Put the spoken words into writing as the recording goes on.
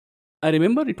I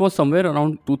remember it was somewhere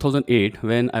around 2008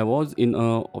 when I was in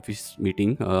a office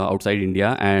meeting outside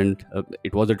India, and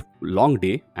it was a long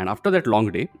day. And after that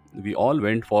long day, we all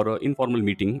went for an informal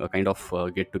meeting, a kind of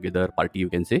get together party,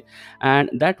 you can say, and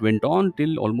that went on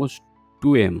till almost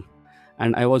 2 a.m.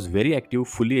 And I was very active,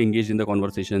 fully engaged in the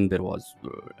conversation. There was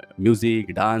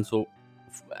music, dance, so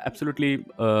absolutely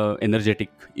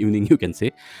energetic evening, you can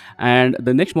say. And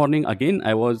the next morning again,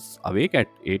 I was awake at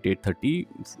 8:30,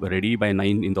 ready by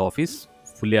 9 in the office,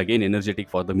 fully again energetic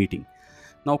for the meeting.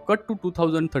 Now cut to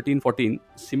 2013-14,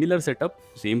 similar setup,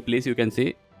 same place, you can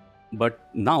say. But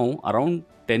now around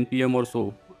 10 p.m. or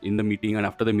so, in the meeting and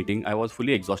after the meeting, I was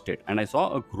fully exhausted, and I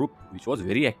saw a group which was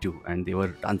very active, and they were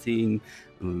dancing,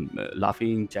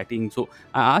 laughing, chatting. So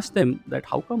I asked them that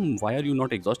how come, why are you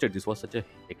not exhausted, this was such a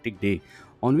hectic day.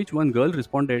 On which one girl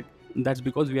responded, that's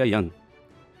because we are young.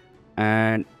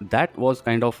 And that was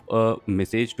kind of a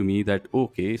message to me that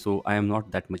okay, so I am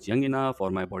not that much young enough,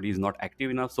 or my body is not active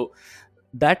enough. So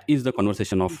that is the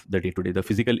conversation of the day today, the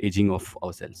physical aging of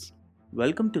ourselves.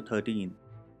 Welcome to 13.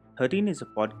 13 is a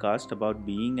podcast about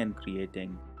being and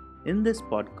creating. In this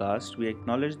podcast, we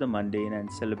acknowledge the mundane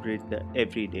and celebrate the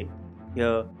everyday.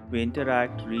 Here, we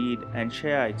interact, read, and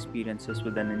share our experiences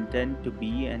with an intent to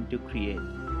be and to create.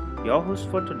 Your hosts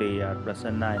for today are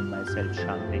Prasanna and myself,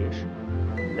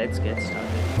 Shantesh. Let's get started.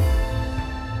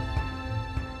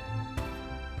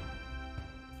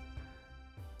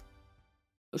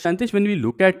 Shantish, when we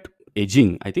look at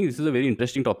aging, I think this is a very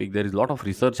interesting topic. There is a lot of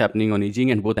research happening on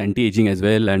aging and both anti-aging as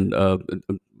well, and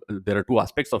there are two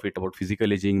aspects of it about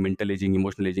physical aging, mental aging,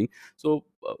 emotional aging. So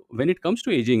when it comes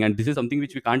to aging, and this is something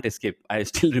which we can't escape. I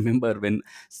still remember when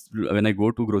I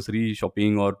go to grocery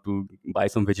shopping or to buy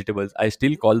some vegetables, I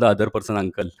still call the other person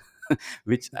uncle.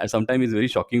 Which sometimes is very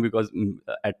shocking because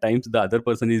at times the other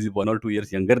person is 1 or 2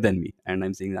 years younger than me, and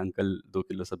I'm saying uncle 2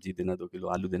 kilo sabji dena, 2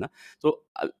 kilo aloo dena. So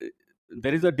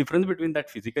there is a difference between that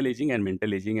physical aging and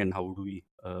mental aging, and how do we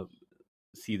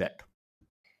see that?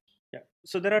 Yeah.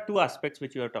 So there are two aspects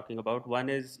which you are talking about. One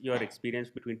is your experience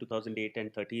between 2008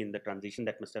 and 13, the transition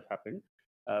that must have happened,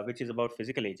 which is about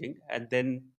physical aging. And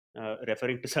then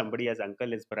referring to somebody as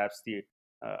uncle is perhaps the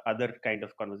other kind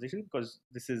of conversation, because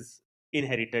this is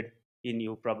inherited in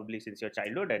you probably since your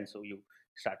childhood. And so you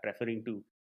start referring to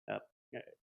uh,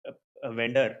 a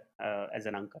vendor as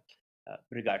an uncle,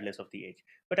 regardless of the age.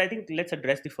 But I think let's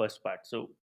address the first part.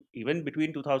 So even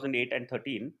between 2008 and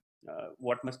 13,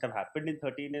 what must have happened in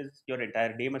 13 is your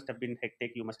entire day must have been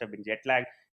hectic, you must have been jet lagged.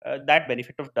 That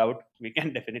benefit of doubt we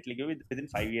can definitely give it. Within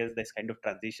 5 years this kind of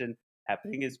transition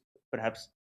happening is perhaps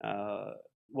uh,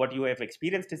 what you have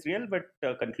experienced is real, but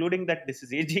concluding that this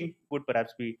is aging would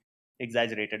perhaps be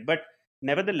exaggerated. But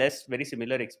nevertheless, very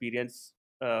similar experience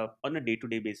on a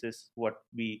day-to-day basis. What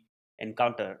we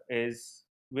encounter is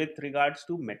with regards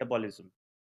to metabolism,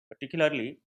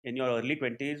 particularly in your early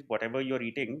 20s. Whatever you're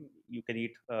eating, you can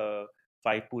eat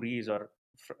five puris or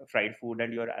fried food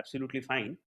and you're absolutely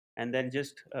fine. And then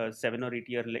just 7 or 8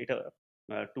 years later,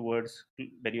 towards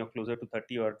when you're closer to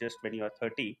 30 or just when you're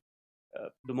 30,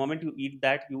 the moment you eat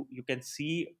that, you can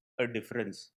see a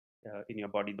difference in your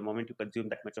body. The moment you consume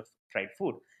that much of fried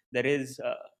food, there is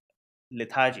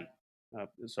lethargy,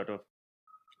 sort of,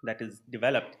 that is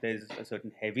developed. There's a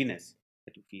certain heaviness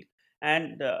that you feel,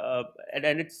 and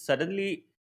and it's suddenly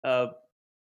uh,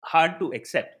 hard to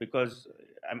accept, because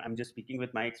I'm just speaking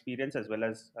with my experience as well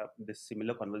as this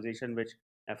similar conversation which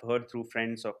I've heard through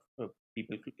friends of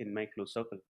people in my close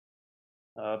circle,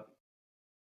 uh,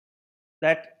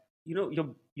 that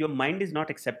your mind is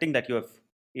not accepting that you have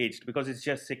aged, because it's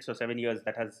just 6 or 7 years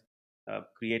that has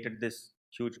created this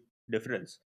huge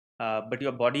difference. But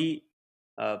your body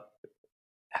uh,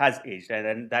 has aged, and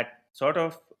then that sort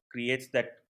of creates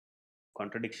that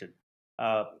contradiction.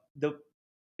 The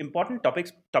important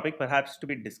topic perhaps to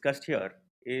be discussed here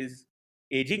is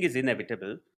aging is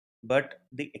inevitable, but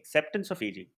the acceptance of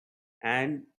aging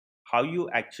and how you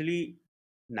actually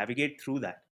navigate through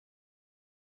that.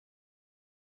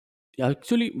 Yeah,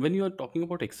 actually, when you are talking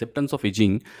about acceptance of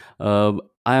aging, uh,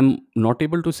 I am not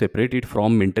able to separate it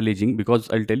from mental aging, because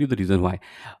I'll tell you the reason why.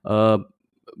 Uh,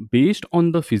 Based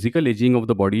on the physical aging of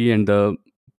the body and the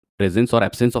presence or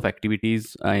absence of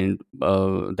activities and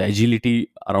the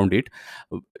agility around it,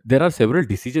 there are several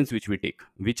decisions which we take,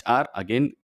 which are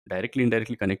again directly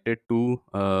indirectly connected to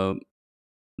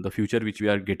the future which we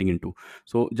are getting into.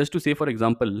 So just to say, for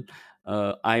example,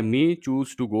 I may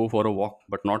choose to go for a walk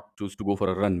but not choose to go for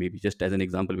a run, maybe, just as an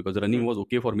example, because running Hmm. was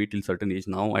okay for me till certain age.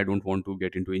 Now I don't want to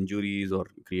get into injuries or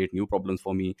create new problems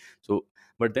for me. So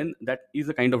but then that is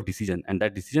a kind of decision, and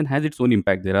that decision has its own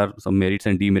impact. There are some merits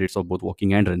and demerits of both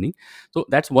walking and running. So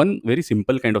that's one very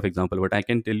simple kind of example, but I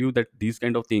can tell you that these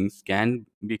kind of things can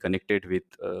be connected with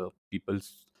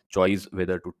people's choice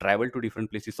whether to travel to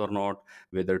different places or not,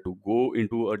 whether to go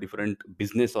into a different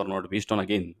business or not, based on,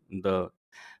 again, the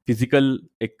physical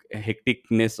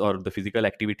hecticness or the physical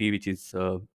activity which is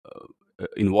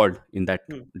involved in that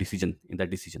Hmm.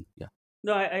 decision. Yeah.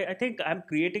 No, I think I'm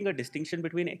creating a distinction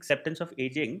between acceptance of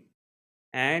aging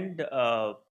and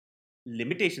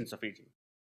limitations of aging.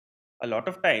 A lot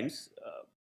of times,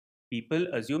 people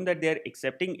assume that they're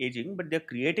accepting aging, but they're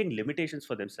creating limitations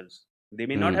for themselves. They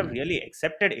may not have Hmm. really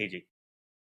accepted aging.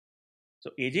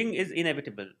 So, aging is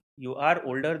inevitable. You are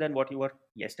older than what you were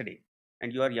yesterday,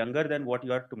 and you are younger than what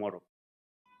you are tomorrow.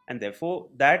 And therefore,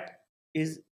 that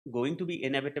is going to be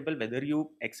inevitable whether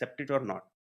you accept it or not.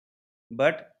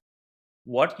 But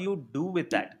what you do with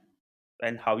that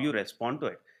and how you respond to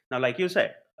it. Now, like you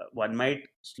said, one might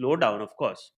slow down, of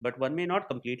course, but one may not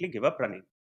completely give up running.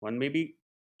 One may be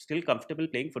still comfortable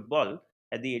playing football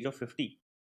at the age of 50.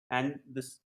 And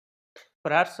this,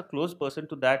 perhaps a close person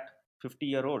to that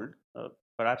 50-year-old,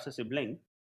 perhaps a sibling,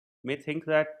 may think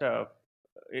that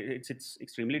it's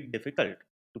extremely difficult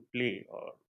to play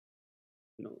or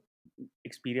you know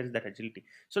experience that agility.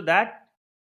 So that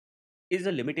is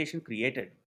a limitation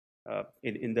created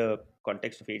in the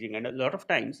context of aging, and a lot of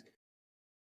times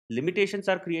limitations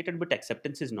are created but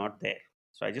acceptance is not there.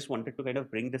 So I just wanted to kind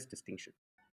of bring this distinction.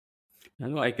 Yeah,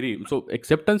 no, I agree. So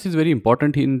acceptance is very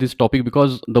important in this topic,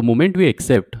 because the moment we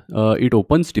accept, it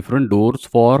opens different doors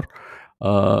for,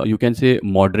 you can say,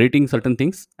 moderating certain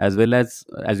things, as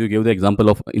you gave the example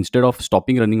of, instead of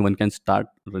stopping running, one can start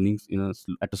running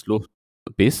at a slow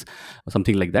pace,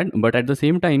 something like that. But at the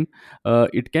same time,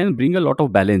 it can bring a lot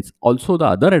of balance. Also, the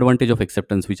other advantage of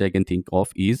acceptance which I can think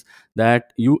of is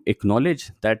that you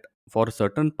acknowledge that for a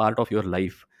certain part of your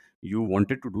life you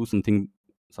wanted to do some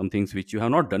things which you have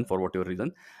not done for whatever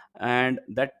reason, and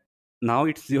that now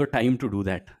it's your time to do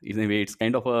that. In a way, it's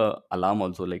kind of a alarm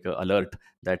also, like a alert,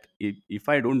 that if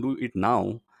I don't do it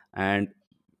now, and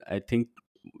I think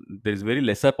there's very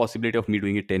lesser possibility of me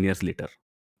doing it 10 years later.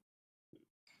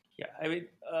 Yeah, I mean,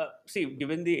 see,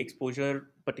 given the exposure,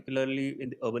 particularly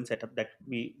in the urban setup that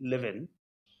we live in,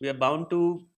 we are bound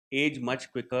to age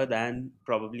much quicker than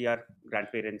probably our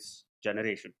grandparents'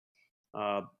 generation.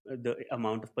 The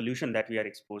amount of pollution that we are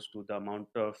exposed to, the amount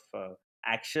of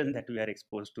action that we are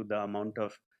exposed to, the amount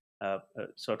of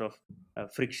sort of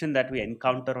friction that we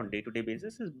encounter on day-to-day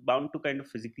basis is bound to kind of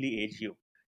physically age you.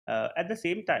 At the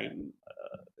same time,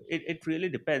 it really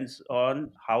depends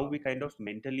on how we kind of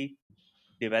mentally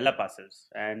develop ourselves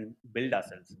and build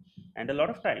ourselves. And a lot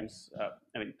of times,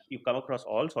 I mean, you come across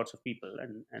all sorts of people,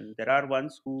 and there are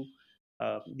ones who,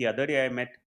 the other day I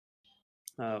met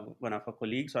one of our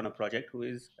colleagues on a project who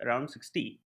is around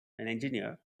 60, an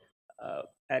engineer,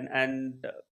 and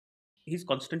he's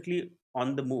constantly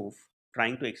on the move,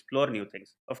 trying to explore new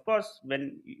things. Of course,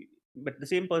 but the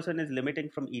same person is limiting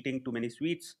from eating too many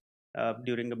sweets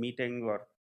during a meeting or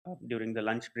during the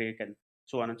lunch break and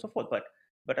so on and so forth.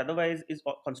 But otherwise, is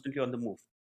constantly on the move.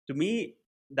 To me,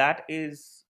 that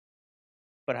is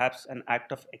perhaps an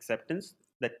act of acceptance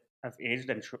that I've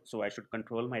aged, and so I should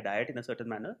control my diet in a certain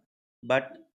manner.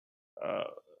 But uh,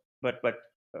 but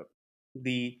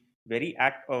the very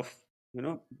act of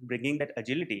bringing that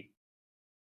agility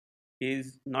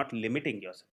is not limiting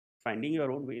yourself, finding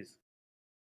your own ways.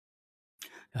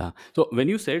 Yeah. So when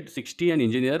you said 60 an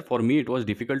engineer, for me it was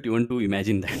difficult even to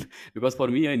imagine that because for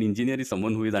me an engineer is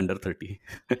someone who is under 30.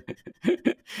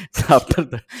 So after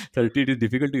the 30 it is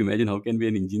difficult to imagine how can be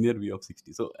an engineer be of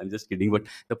 60. So I'm just kidding. But Mm.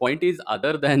 the point is,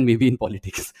 other than maybe in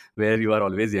politics where you are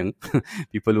always young,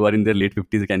 people who are in their late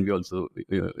 50s can be also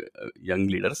young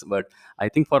leaders. But I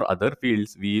think for other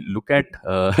fields we look at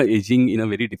aging in a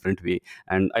very different way,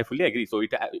 and I fully agree. So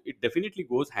it definitely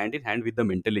goes hand in hand with the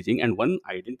mental aging, and one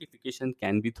identification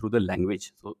can be through the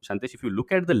language. So Shantesh, if you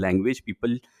look at the language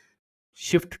people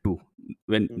shift to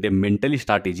when Mm. they mentally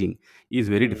start aging, is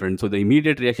very Mm. different. So the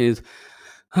immediate reaction is,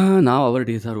 "Ah, now our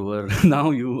days are over.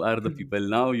 Now you are the people.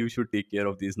 Now you should take care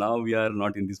of this. Now we are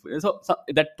not in this." So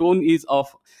that tone is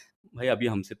of, भाई अभी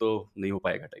हमसे तो नहीं हो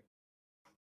पाएगा type.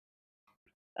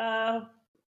 uh,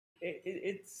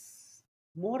 it's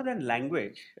more than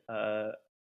language,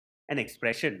 an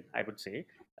expression, I would say.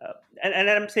 And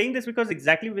I'm saying this because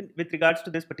exactly with regards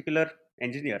to this particular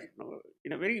engineer,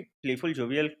 in a very playful,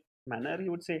 jovial manner, he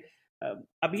would say,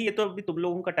 अभी ये तो अभी तुम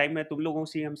लोगों का time है, तुम लोगों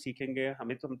से ही हम सीखेंगे,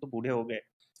 हम तो बूढ़े हो गए.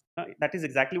 That is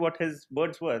exactly what his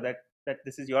words were, that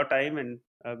this is your time, and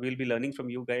we'll be learning from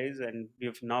you guys, and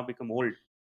we've now become old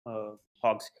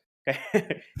hogs.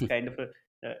 Kind of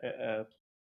a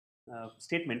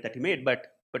statement that he made,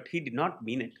 but he did not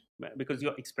mean it, because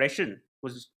your expression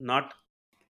was not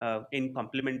in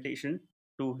complementation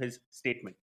to his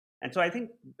statement. And so I think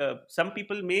some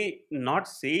people may not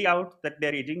say out that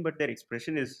they're aging, but their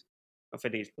expression is of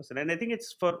an aged person. And I think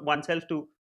it's for oneself to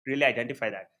really identify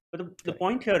that. But the Correct.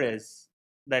 point here is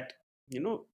that,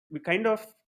 we kind of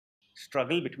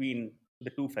struggle between the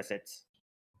two facets.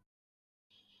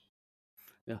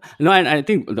 Yeah. No, and I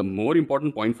think the more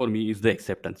important point for me is the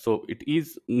acceptance. So it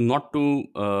is not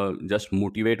to just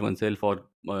motivate oneself or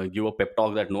give a pep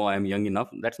talk that no, I am young enough.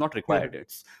 That's not required.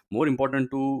 It's more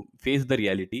important to face the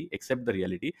reality, accept the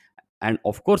reality, and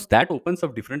of course that opens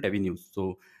up different avenues.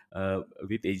 So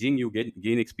with aging, you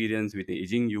gain experience. With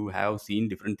aging, you have seen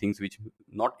different things which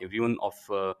not everyone of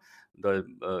the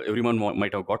everyone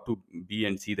might have got to be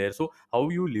and see there. So how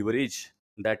you leverage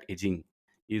that aging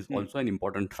is Hmm. also an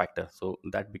important factor. So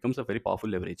that becomes a very powerful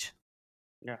leverage.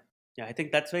 Yeah, yeah, I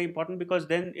think that's very important, because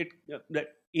then the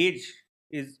age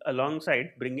is alongside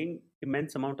bringing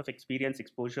immense amount of experience,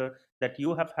 exposure that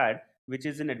you have had, which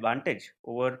is an advantage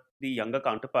over the younger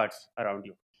counterparts around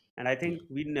you. And I think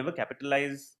we never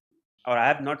capitalize, or I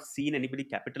have not seen anybody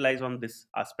capitalize on this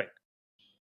aspect.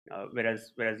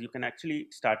 Whereas you can actually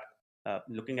start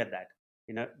looking at that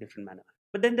in a different manner.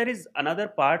 But then there is another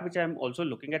part which I'm also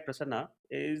looking at, Prasanna,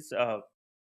 is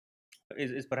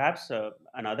perhaps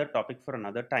another topic for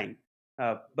another time.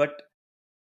 But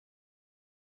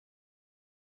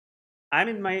I'm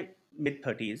in my mid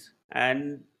 30s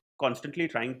and constantly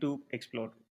trying to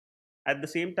explore. At the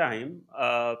same time,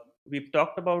 we've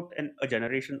talked about a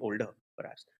generation older,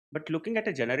 perhaps, but looking at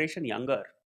a generation younger,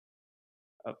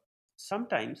 uh,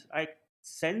 sometimes I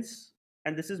sense,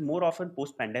 and this is more often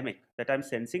post pandemic, that I'm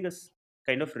sensing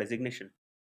kind of resignation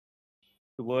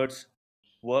towards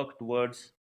work,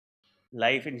 towards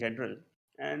life in general.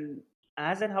 And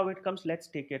as and how it comes, let's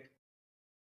take it.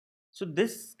 So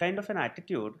this kind of an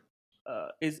attitude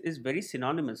is very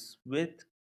synonymous with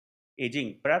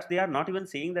aging. Perhaps they are not even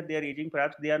saying that they are aging.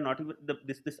 Perhaps they are not even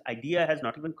this idea has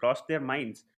not even crossed their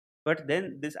minds. But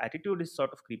then this attitude is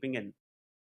sort of creeping in,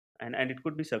 and it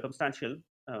could be circumstantial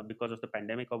because of the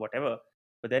pandemic or whatever.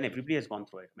 But then everybody has gone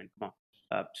through it. I mean, come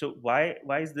on. So why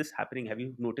is this happening? Have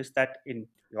you noticed that in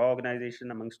your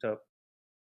organization amongst a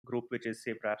group which is,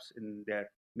 say, perhaps in their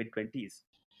mid 20s?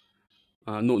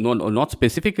 No, no, no, not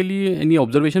specifically any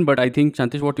observation, but I think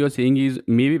Shantish, what you are saying is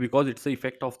maybe because it's the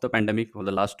effect of the pandemic for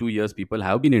the last 2 years, people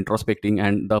have been introspecting,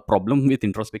 and the problem with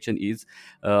introspection is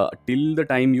till the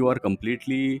time you are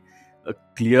completely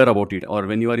clear about it, or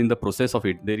when you are in the process of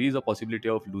it, there is a possibility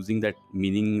of losing that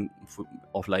meaning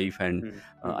of life and Hmm.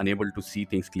 Hmm. unable to see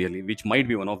things clearly, which might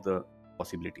be one of the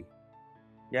possibility.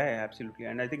 Yeah, yeah, absolutely.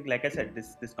 And I think, like I said,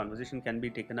 this conversation can be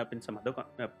taken up in some other part.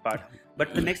 Yeah.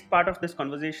 But the next part of this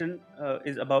conversation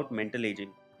is about mental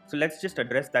aging. So let's just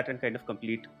address that and kind of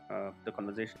complete the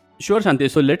conversation. Sure, Shante.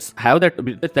 So let's have that.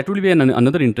 That will be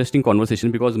another interesting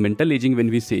conversation, because mental aging, when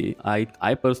we say,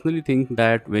 I personally think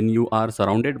that when you are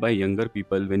surrounded by younger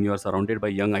people, when you are surrounded by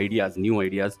young ideas, new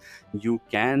ideas, you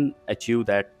can achieve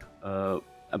that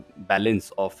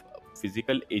balance of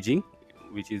physical aging,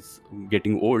 which is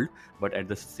getting old, but at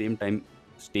the same time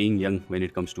staying young when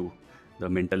it comes to the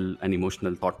mental and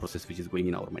emotional thought process which is going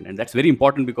in our mind. And that's very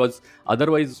important, because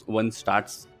otherwise one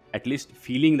starts at least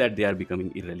feeling that they are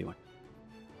becoming irrelevant.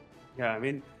 Yeah, I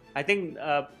mean, I think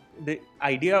the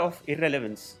idea of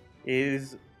irrelevance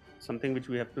is something which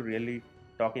we have to really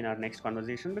talk in our next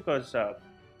conversation, because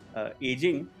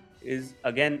aging is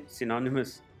again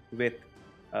synonymous with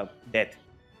death.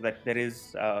 That there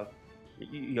is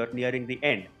you're nearing the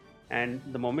end, and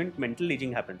the moment mental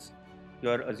aging happens,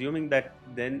 you're assuming that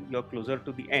then you're closer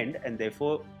to the end, and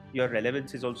therefore your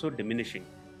relevance is also diminishing,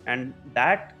 and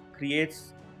that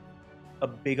creates a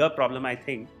bigger problem, I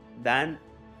think, than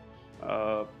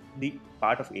uh, the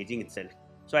part of aging itself.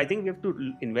 So I think we have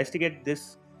to investigate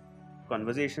this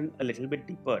conversation a little bit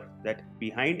deeper. That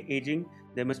behind aging,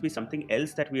 there must be something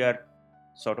else that we are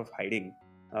sort of hiding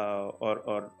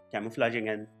or camouflaging,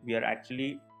 and we are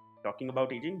actually talking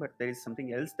about aging, but there is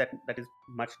something else that is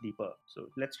much deeper. So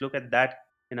let's look at that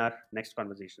in our next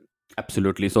conversation.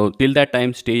 Absolutely. So till that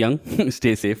time, stay young,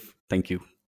 stay safe. Thank you.